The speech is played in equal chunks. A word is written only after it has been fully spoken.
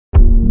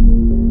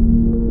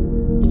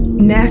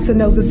NASA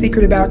knows a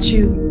secret about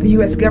you. The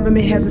US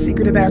government has a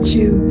secret about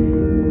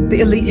you. The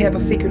elite have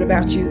a secret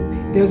about you.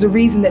 There's a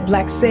reason that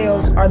black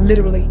cells are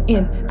literally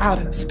in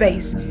outer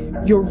space.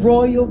 Your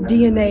royal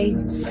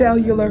DNA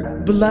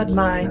cellular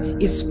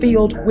bloodline is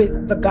filled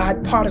with the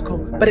God particle,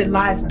 but it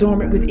lies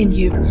dormant within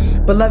you.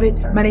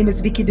 Beloved, my name is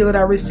Vicky Dillard.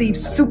 I received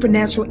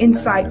supernatural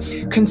insight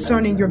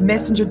concerning your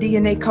messenger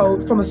DNA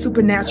code from a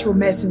supernatural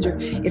messenger.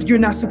 If you're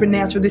not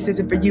supernatural, this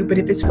isn't for you. But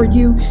if it's for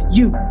you,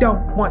 you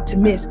don't want to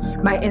miss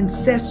my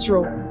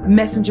ancestral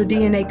messenger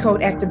DNA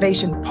code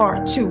activation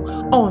part 2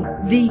 on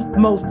the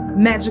most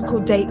magical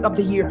day of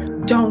the year.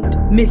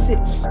 Don't miss it.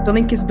 The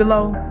link is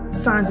below.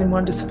 Signs and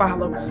wonders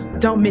follow.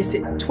 Don't miss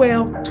it.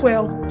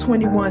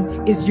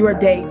 12/12/21 is your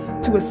day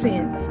to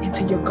ascend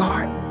into your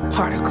God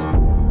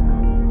particle.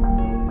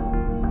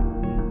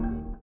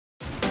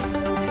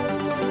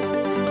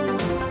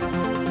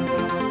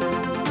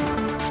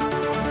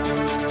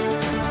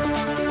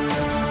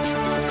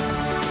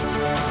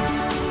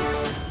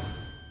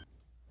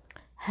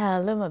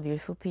 Hello my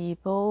beautiful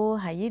people,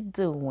 how you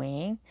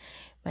doing?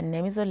 My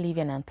name is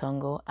Olivia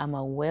Nantongo. I'm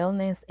a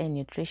wellness and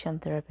nutrition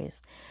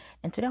therapist,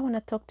 and today I want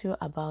to talk to you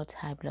about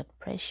high blood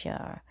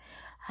pressure.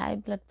 High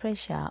blood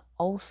pressure,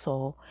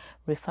 also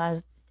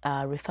referred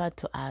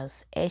to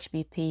as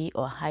HBP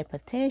or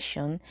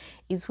hypertension,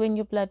 is when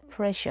your blood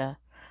pressure,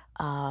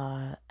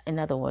 in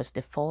other words,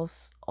 the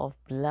force of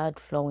blood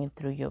flowing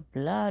through your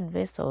blood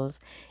vessels,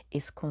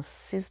 is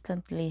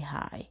consistently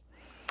high.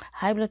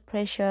 High blood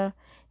pressure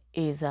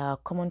is a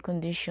common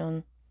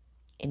condition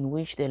in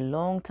which the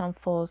long-term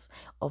force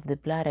of the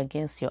blood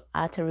against your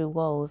artery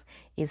walls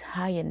is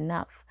high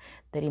enough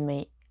that it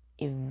may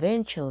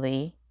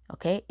eventually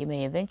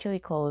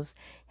cause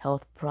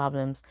health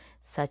problems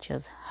such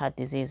as heart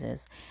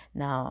diseases.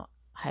 Now,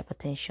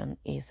 hypertension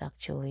is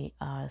actually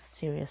a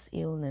serious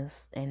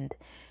illness and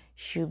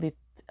should be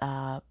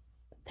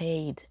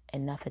paid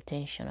enough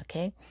attention,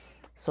 okay?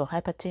 So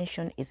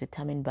hypertension is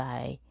determined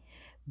by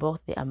both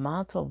the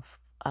amount of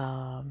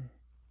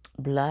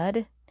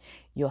blood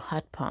your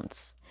heart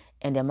pumps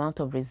and the amount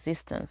of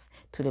resistance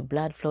to the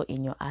blood flow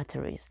in your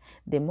arteries.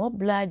 The more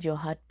blood your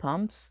heart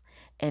pumps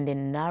and the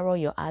narrower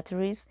your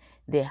arteries,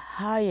 the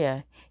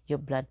higher your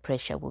blood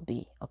pressure will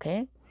be,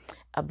 okay?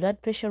 A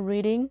blood pressure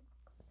reading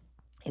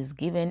is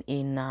given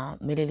in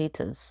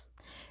milliliters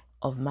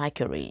of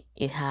mercury.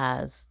 It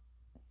has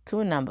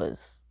two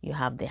numbers. You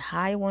have the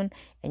high one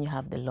and you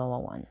have the lower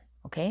one,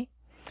 okay?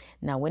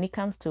 Now, when it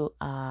comes to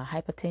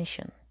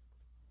hypertension,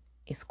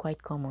 it's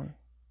quite common.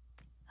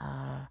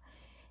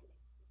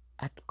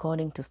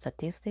 According to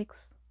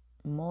statistics,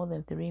 more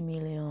than 3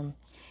 million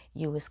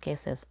US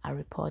cases are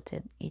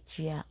reported each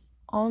year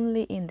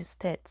only in the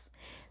States.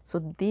 So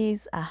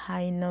these are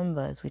high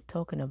numbers we're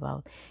talking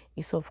about.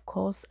 It's of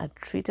course a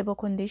treatable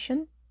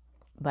condition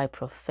by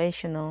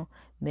professional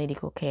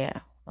medical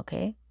care,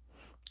 okay?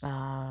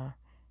 And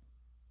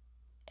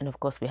of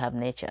course we have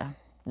nature.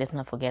 Let's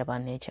not forget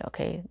about nature,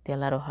 okay? There are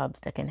a lot of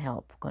herbs that can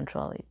help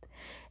control it.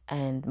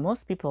 And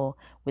most people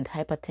with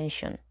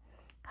hypertension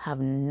have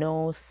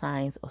no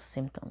signs or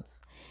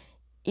symptoms.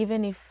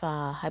 Even if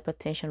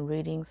hypertension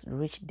readings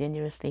reach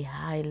dangerously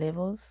high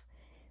levels,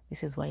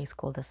 this is why it's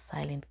called a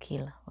silent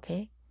killer,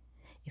 okay?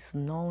 It's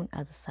known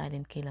as a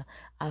silent killer.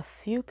 A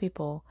few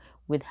people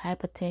with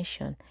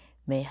hypertension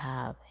may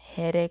have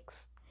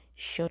headaches,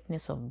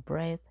 shortness of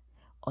breath,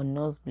 or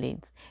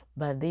nosebleeds,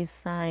 but these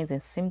signs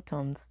and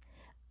symptoms,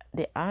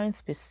 they aren't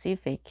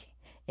specific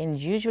and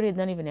usually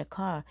don't even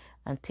occur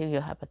until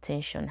your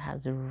hypertension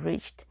has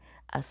reached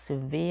a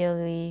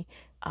severely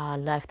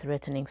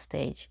life-threatening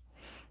stage.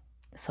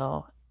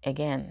 So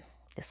again,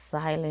 the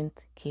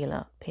silent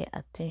killer. Pay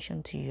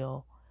attention to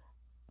your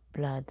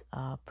blood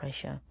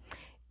pressure.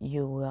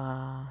 You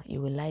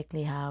will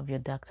likely have your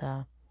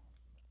doctor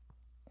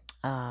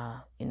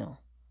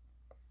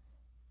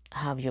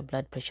have your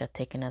blood pressure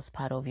taken as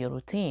part of your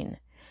routine.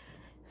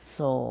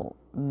 So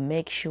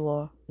make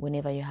sure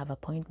whenever you have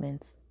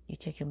appointments, you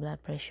check your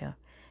blood pressure,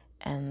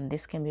 and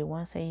this can be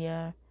once a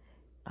year,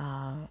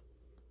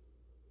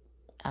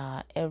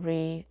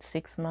 every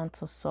 6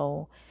 months or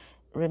so.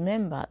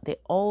 Remember, the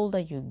older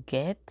you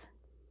get,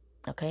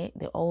 okay,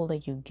 the older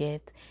you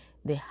get,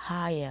 the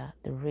higher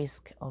the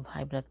risk of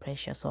high blood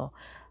pressure. So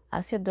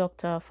ask your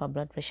doctor for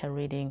blood pressure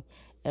reading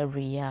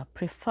every year,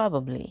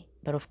 preferably,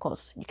 but of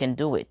course you can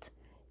do it,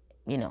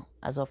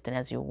 as often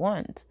as you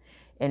want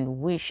and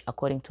wish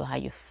according to how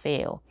you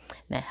feel.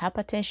 Now,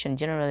 hypertension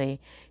generally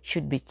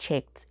should be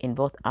checked in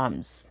both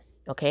arms,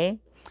 okay,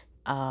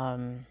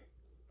 to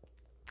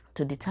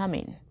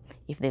determine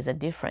if there's a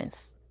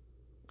difference,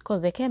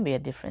 because there can be a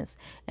difference,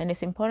 and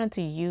it's important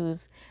to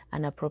use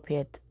an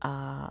appropriate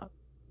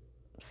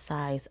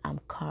size arm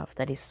cuff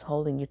that is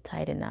holding you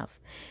tight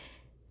enough.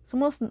 So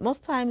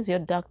most times your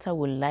doctor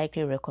will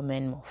likely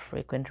recommend more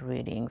frequent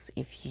readings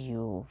if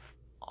you've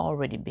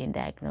already been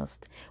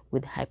diagnosed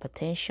with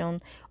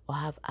hypertension or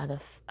have other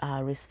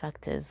risk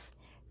factors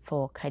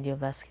for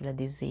cardiovascular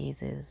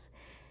diseases.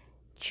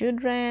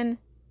 Children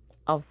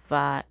of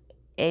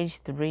age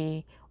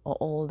 3 or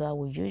older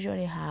will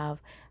usually have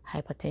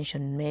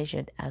hypertension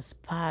measured as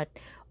part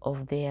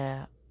of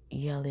their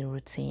yearly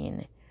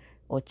routine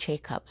or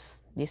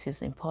checkups. This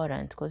is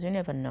important because you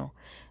never know.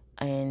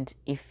 And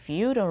if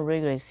you don't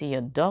regularly see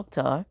your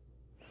doctor,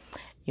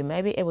 you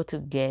may be able to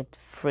get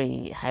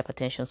free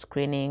hypertension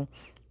screening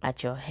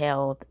at your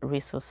health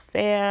resource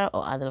fair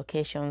or other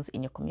locations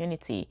in your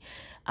community.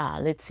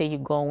 Let's say you're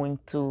going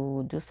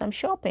to do some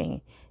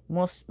shopping.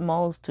 Most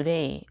malls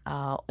today,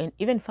 and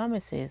even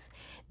pharmacies,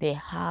 they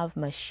have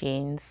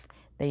machines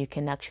that you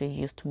can actually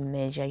use to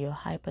measure your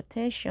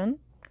hypertension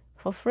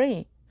for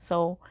free.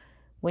 So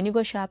when you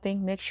go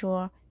shopping, make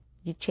sure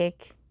you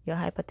check your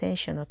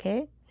hypertension,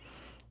 okay?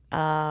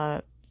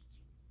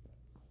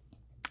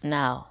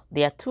 Now,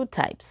 there are two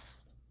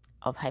types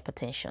of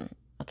hypertension,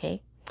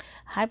 okay?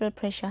 High blood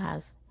pressure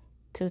has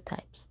two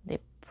types. The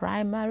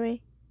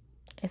primary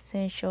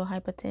essential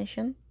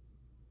hypertension,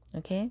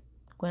 okay?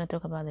 We're going to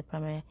talk about the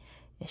primary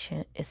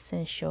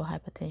essential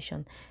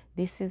hypertension.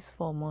 This is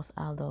for most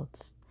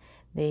adults.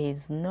 There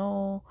is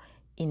no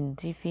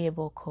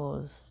indefeasible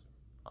cause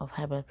of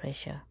high blood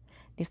pressure.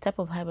 This type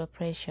of high blood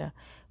pressure,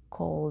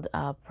 called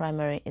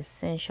primary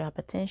essential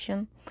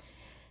hypertension,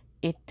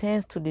 it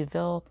tends to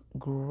develop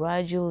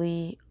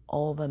gradually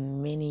over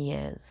many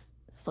years.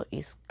 So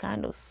it's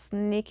kind of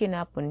sneaking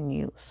up on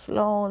you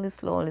slowly,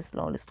 slowly,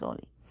 slowly,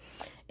 slowly.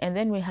 And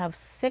then we have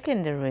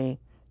secondary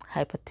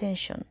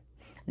hypertension.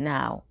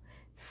 Now,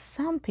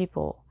 some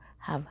people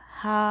have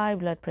high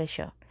blood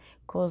pressure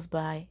caused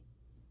by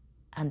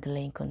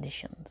underlying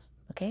conditions,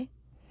 okay?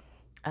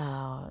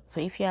 So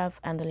if you have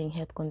underlying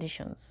health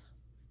conditions,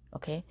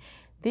 okay,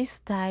 this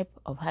type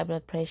of high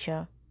blood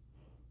pressure,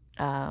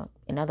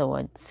 in other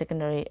words,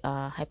 secondary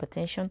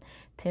hypertension,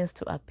 tends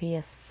to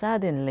appear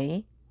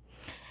suddenly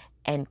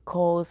and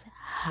cause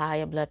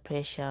higher blood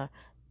pressure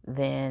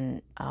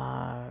than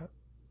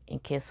in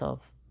case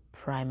of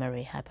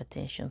primary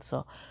hypertension.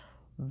 So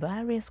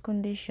various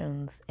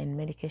conditions and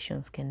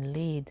medications can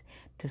lead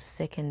to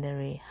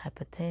secondary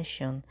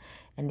hypertension,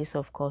 and this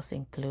of course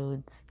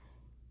includes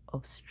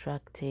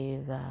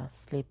obstructive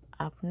sleep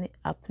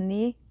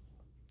apnea,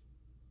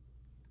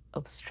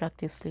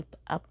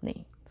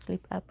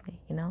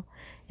 you know,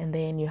 and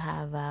then you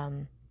have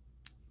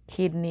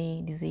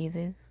kidney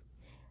diseases,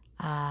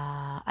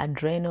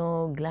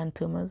 adrenal gland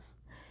tumors,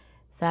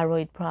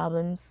 thyroid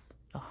problems.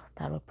 Oh,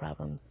 thyroid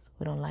problems,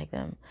 we don't like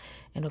them.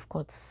 And of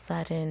course,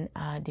 certain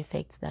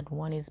defects that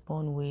one is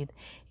born with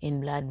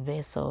in blood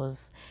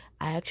vessels.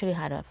 I actually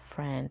had a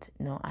friend,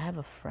 I have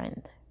a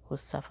friend who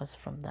suffers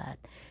from that.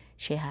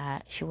 She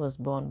was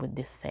born with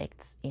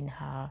defects in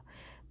her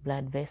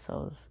blood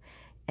vessels.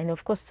 And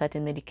of course,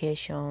 certain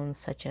medications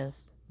such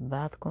as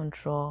birth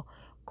control,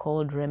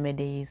 cold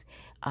remedies,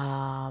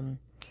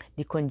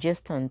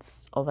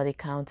 decongestants,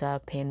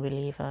 over-the-counter pain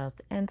relievers,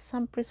 and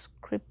some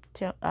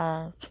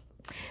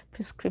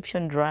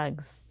prescription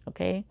drugs,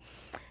 okay?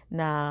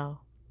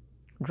 Now,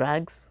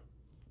 drugs,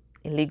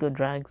 illegal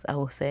drugs, I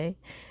will say,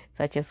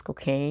 such as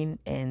cocaine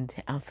and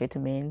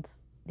amphetamines,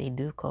 they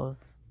do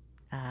cause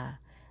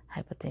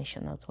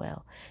hypertension as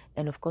well.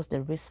 And of course,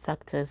 the risk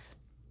factors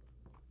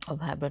of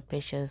high blood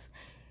pressures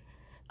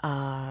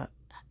are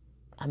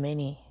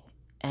many,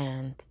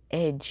 and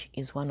age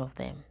is one of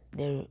them.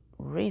 The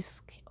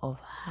risk of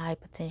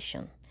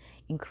hypertension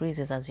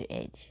increases as you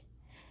age,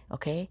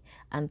 okay?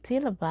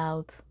 Until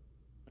about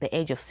the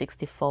age of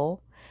 64,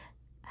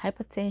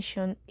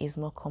 hypertension is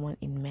more common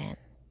in men,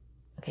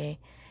 okay?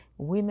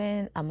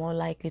 Women are more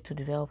likely to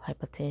develop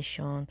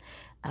hypertension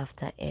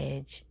after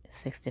age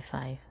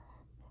 65.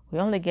 We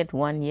only get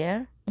 1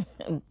 year.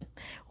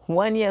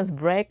 1 year's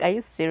break. Are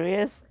you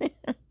serious?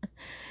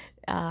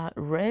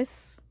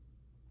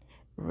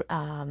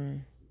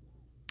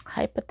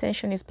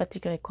 Hypertension is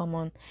particularly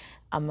common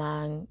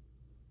among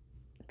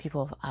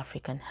people of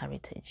African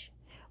heritage,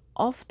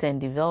 often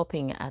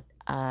developing at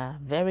a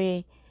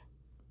very,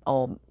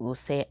 or we'll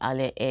say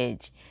earlier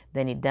age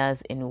than it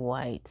does in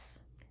whites.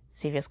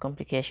 Serious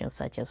complications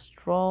such as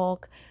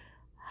stroke,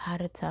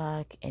 heart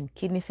attack, and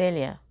kidney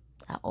failure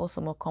are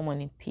also more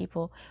common in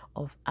people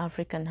of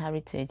African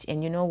heritage.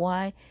 And you know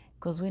why?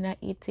 Because we're not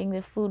eating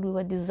the food we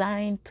were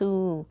designed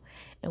to,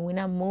 and we're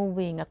not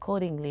moving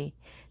accordingly.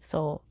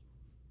 So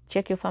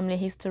check your family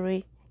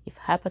history. If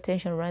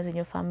hypertension runs in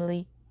your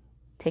family,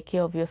 take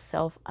care of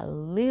yourself a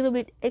little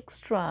bit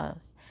extra.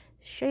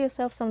 Show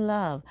yourself some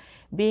love.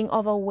 Being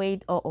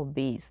overweight or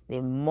obese,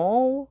 the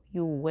more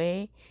you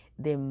weigh,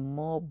 the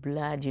more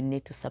blood you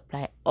need to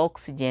supply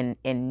oxygen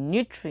and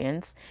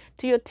nutrients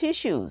to your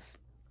tissues.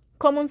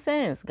 Common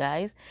sense,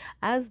 guys.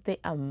 As the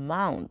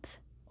amount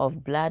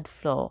of blood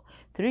flow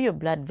through your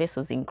blood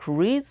vessels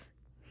increase,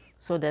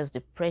 so does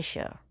the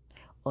pressure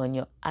on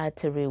your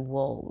artery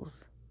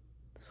walls.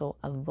 So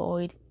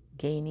avoid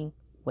gaining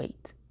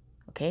weight,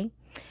 okay?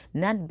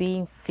 Not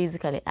being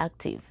physically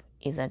active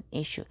is an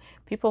issue.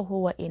 People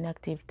who are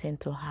inactive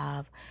tend to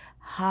have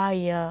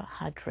higher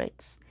heart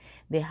rates.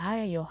 The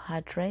higher your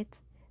heart rate,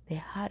 the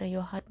harder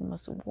your heart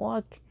must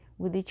work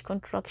with each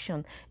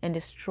contraction, and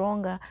the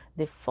stronger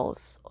the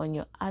force on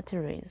your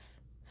arteries.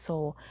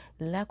 So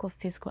lack of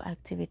physical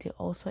activity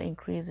also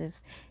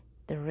increases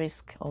the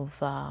risk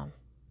of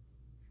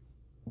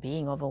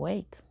being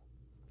overweight.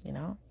 You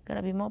know, you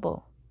gotta be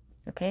mobile.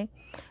 Okay.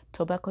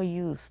 Tobacco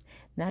use.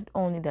 Not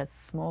only that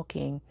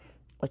smoking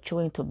or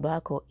chewing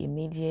tobacco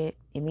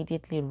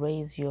immediately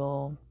raise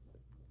your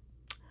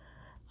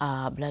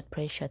blood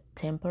pressure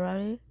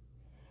temporarily,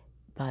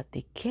 but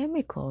the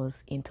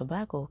chemicals in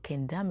tobacco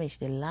can damage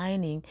the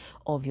lining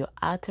of your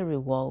artery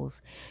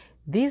walls.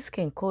 This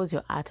can cause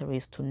your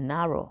arteries to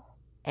narrow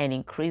and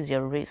increase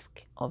your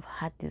risk of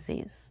heart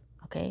disease.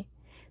 Okay,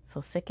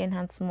 so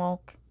secondhand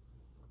smoke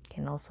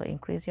can also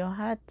increase your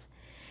heart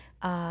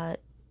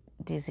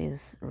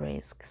disease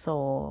risk.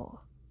 So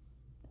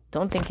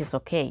don't think it's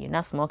okay. You're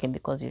not smoking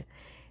because if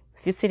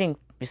you're sitting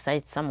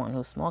beside someone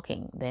who's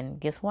smoking, then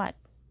guess what?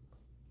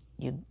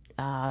 You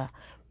are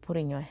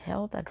putting your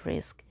health at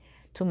risk.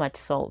 Too much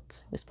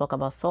salt. We spoke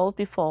about salt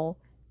before.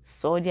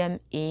 Sodium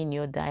in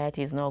your diet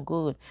is not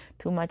good.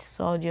 Too much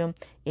sodium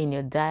in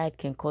your diet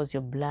can cause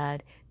your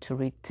blood to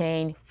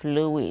retain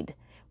fluid,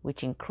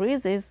 which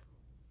increases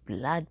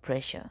blood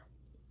pressure.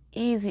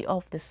 Easy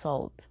off the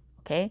salt,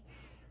 okay?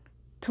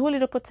 Too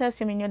little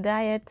potassium in your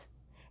diet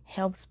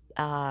helps.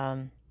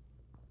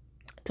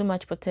 Too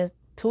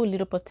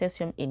little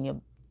potassium in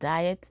your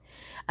diet.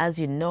 As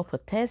you know,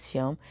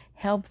 potassium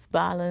helps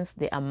balance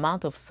the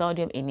amount of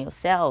sodium in your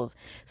cells.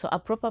 So a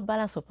proper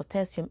balance of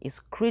potassium is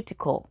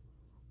critical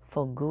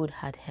for good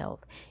heart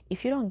health.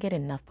 If you don't get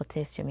enough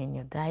potassium in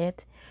your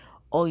diet,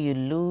 or you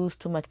lose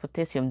too much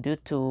potassium due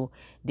to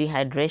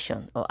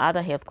dehydration or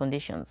other health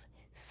conditions,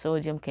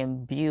 sodium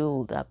can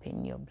build up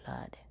in your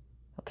blood.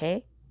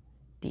 Okay?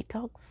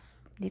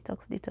 Detox,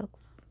 detox,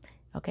 detox.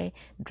 Okay,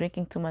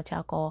 drinking too much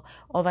alcohol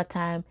over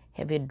time,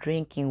 heavy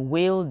drinking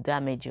will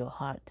damage your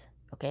heart.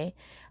 Okay,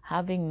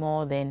 having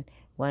more than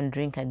 1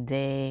 drink a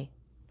day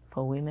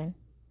for women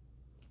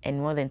and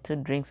more than 2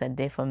 drinks a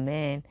day for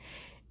men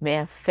may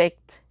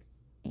affect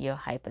your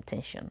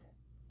hypertension.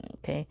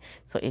 Okay,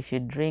 so if you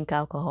drink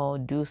alcohol,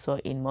 do so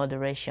in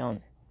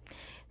moderation.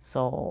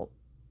 So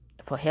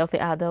for healthy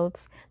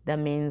adults, that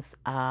means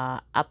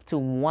up to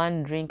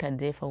 1 drink a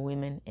day for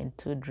women and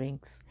 2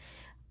 drinks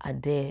a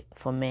day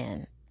for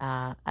men.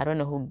 I don't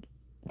know who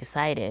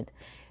decided.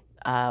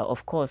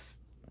 Of course,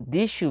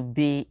 this should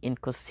be in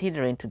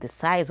considering to the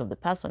size of the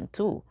person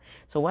too.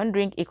 So 1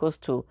 drink equals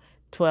to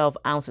 12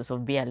 ounces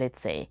of beer,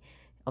 let's say.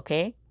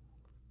 Okay,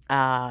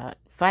 5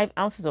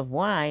 ounces of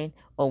wine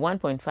or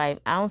 1.5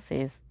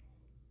 ounces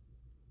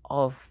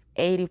of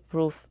 80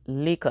 proof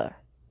liquor.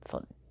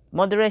 So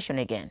moderation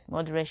again,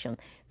 moderation.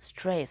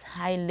 Stress,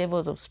 high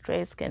levels of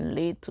stress can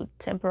lead to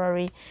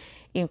temporary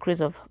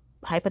increase of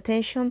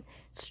hypertension.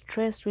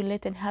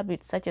 Stress-related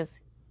habits such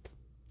as,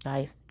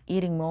 guys,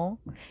 eating more,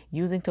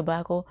 using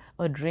tobacco,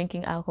 or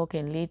drinking alcohol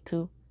can lead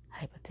to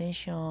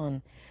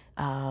hypertension.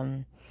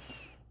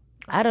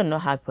 I don't know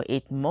how people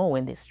eat more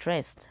when they're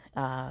stressed.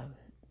 I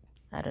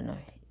don't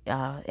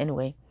know.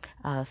 Anyway,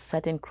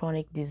 certain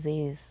chronic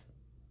disease,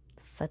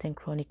 certain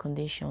chronic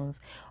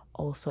conditions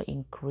also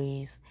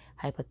increase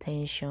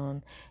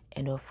hypertension,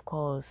 and of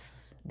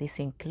course, this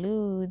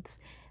includes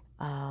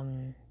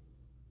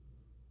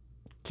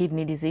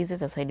kidney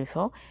diseases, as I said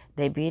before,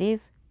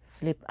 diabetes,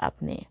 sleep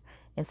apnea,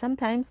 and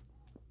sometimes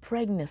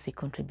pregnancy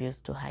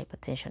contributes to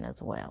hypertension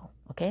as well.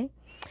 Okay,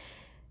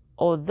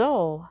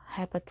 although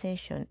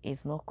hypertension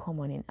is more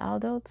common in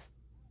adults,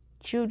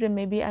 children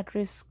may be at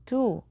risk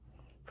too.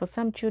 For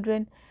some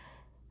children,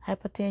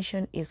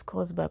 hypertension is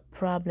caused by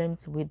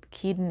problems with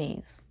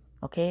kidneys,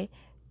 okay,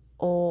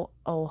 or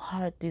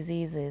heart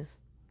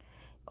diseases.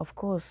 Of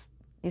course,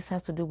 this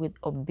has to do with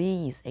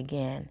obese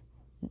again.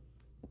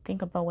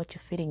 Think about what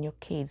you're feeding your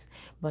kids.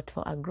 But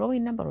for a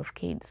growing number of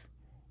kids,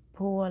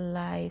 poor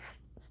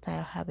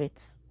lifestyle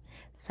habits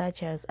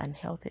such as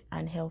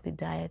unhealthy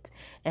diet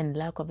and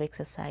lack of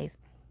exercise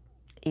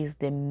is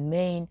the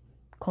main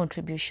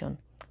contribution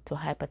to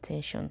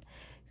hypertension.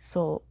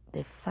 So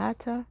the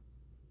fatter,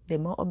 the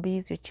more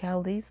obese your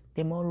child is,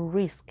 the more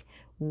risk.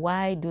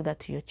 Why do that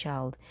to your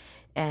child?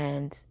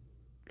 And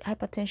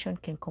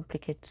hypertension can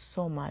complicate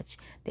so much.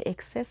 The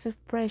excessive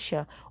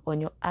pressure on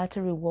your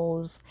artery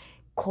walls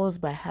caused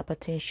by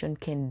hypertension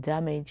can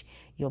damage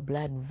your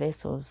blood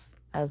vessels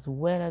as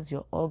well as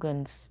your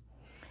organs.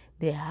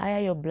 The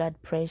higher your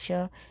blood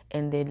pressure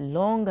and the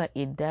longer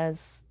it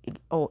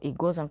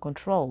goes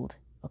uncontrolled,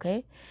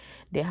 okay?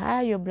 The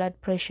higher your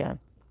blood pressure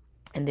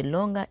and the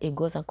longer it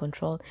goes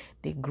uncontrolled,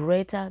 the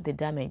greater the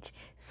damage.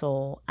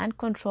 So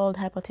uncontrolled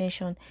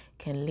hypertension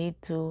can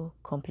lead to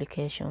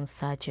complications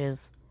such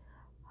as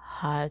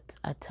heart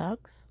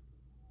attacks,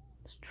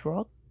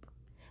 stroke.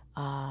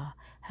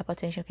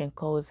 Hypertension can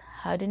cause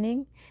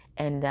hardening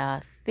and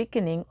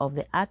thickening of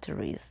the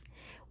arteries,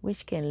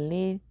 which can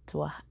lead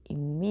to an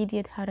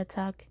immediate heart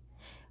attack,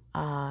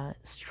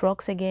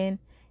 strokes again,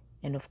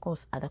 and of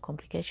course other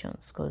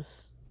complications,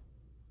 because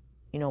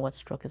you know what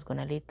stroke is going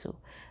to lead to.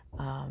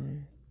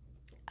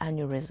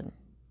 Aneurysm.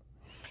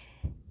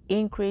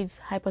 Increased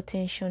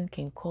hypertension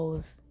can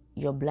cause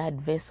your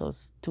blood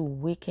vessels to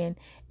weaken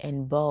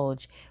and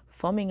bulge,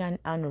 forming an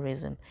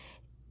aneurysm.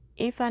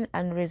 If an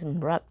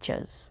aneurysm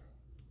ruptures,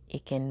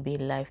 it can be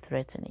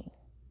life-threatening.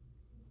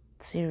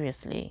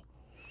 Seriously.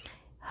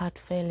 Heart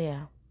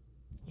failure.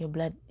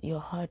 Your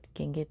heart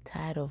can get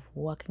tired of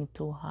working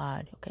too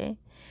hard, okay?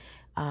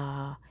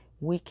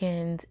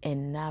 Weakened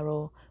and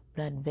narrow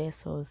blood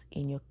vessels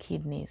in your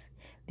kidneys.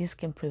 This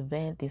can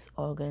prevent these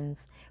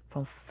organs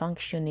from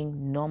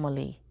functioning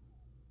normally.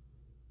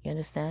 You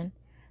understand?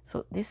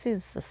 So this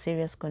is a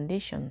serious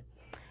condition.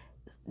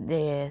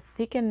 The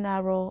thick and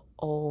narrow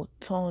or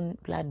torn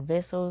blood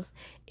vessels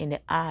in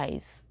the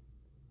eyes,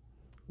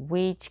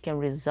 which can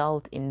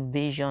result in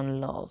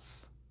vision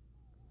loss.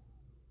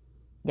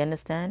 You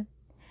understand?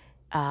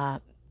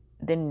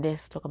 Then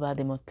let's talk about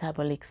the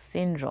metabolic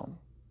syndrome.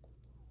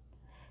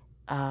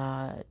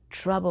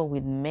 Trouble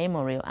with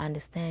memory or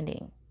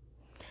understanding.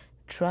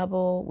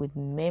 Trouble with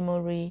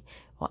memory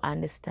or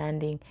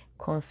understanding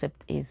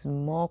concept is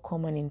more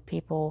common in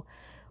people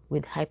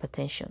with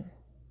hypertension.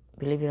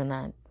 Believe it or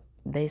not,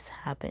 this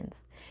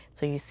happens.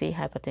 So you see,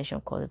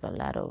 hypertension causes a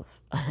lot of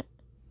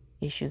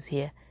issues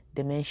here.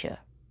 Dementia.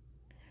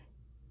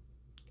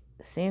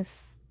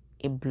 Since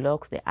it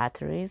blocks the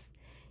arteries,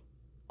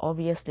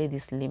 obviously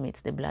this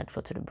limits the blood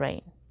flow to the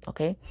brain,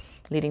 okay,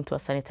 leading to a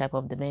certain type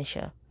of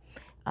dementia.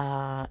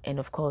 And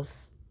of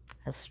course,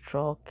 a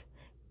stroke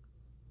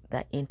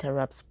that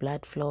interrupts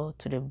blood flow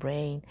to the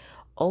brain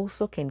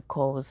also can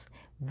cause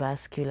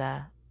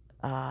vascular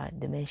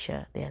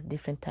dementia. There are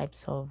different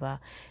types of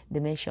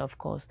dementia, of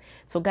course.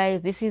 So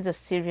guys, this is a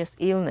serious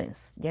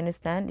illness. You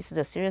understand? This is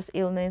a serious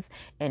illness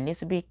and needs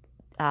to be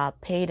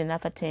paid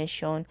enough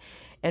attention.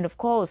 And of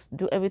course,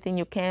 do everything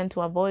you can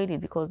to avoid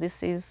it, because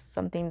this is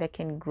something that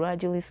can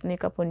gradually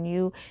sneak up on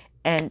you,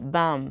 and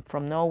bam,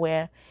 from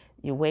nowhere,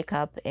 you wake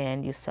up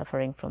and you're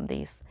suffering from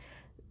this.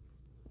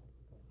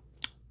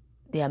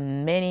 There are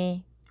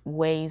many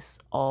ways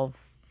of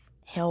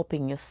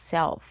helping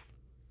yourself,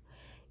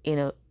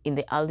 in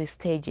the early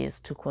stages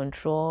to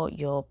control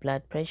your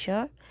blood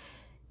pressure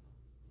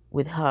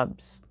with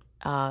herbs.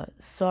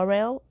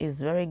 Sorrel is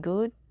very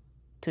good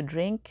to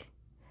drink,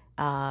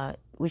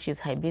 which is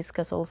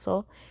hibiscus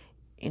also,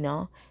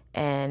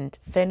 and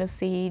fennel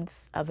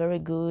seeds are very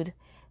good.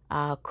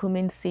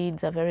 Cumin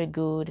seeds are very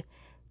good.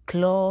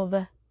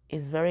 Clove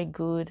is very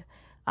good.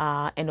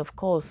 And of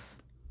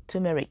course,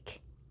 turmeric.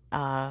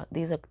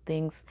 These are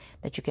things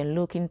that you can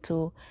look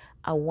into.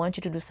 I want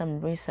you to do some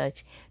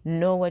research,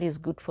 know what is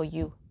good for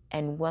you.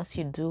 And once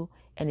you do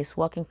and it's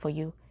working for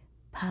you,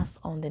 pass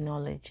on the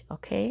knowledge,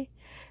 okay?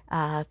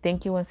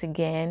 Thank you once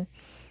again.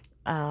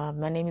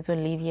 My name is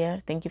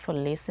Olivia. Thank you for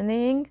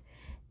listening.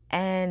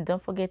 And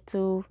don't forget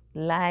to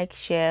like,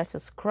 share,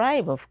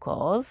 subscribe, of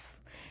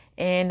course.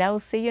 And I will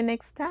see you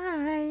next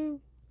time.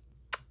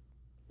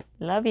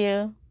 Love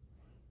you.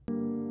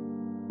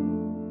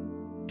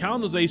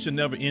 Colonization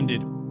never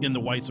ended in the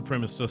white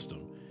supremacist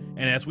system.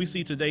 And as we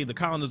see today, the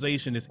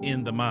colonization is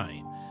in the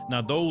mind.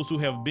 Now, those who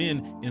have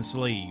been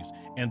enslaved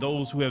and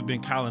those who have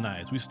been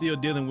colonized, we're still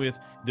dealing with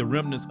the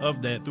remnants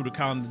of that through the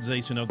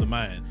colonization of the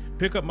mind.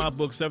 Pick up my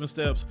book, 7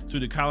 Steps to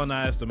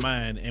Decolonize the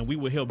Mind, and we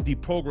will help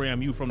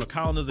deprogram you from the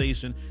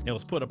colonization that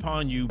was put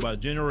upon you by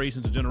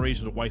generations and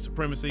generations of white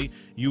supremacy.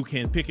 You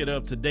can pick it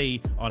up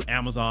today on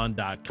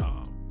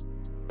Amazon.com.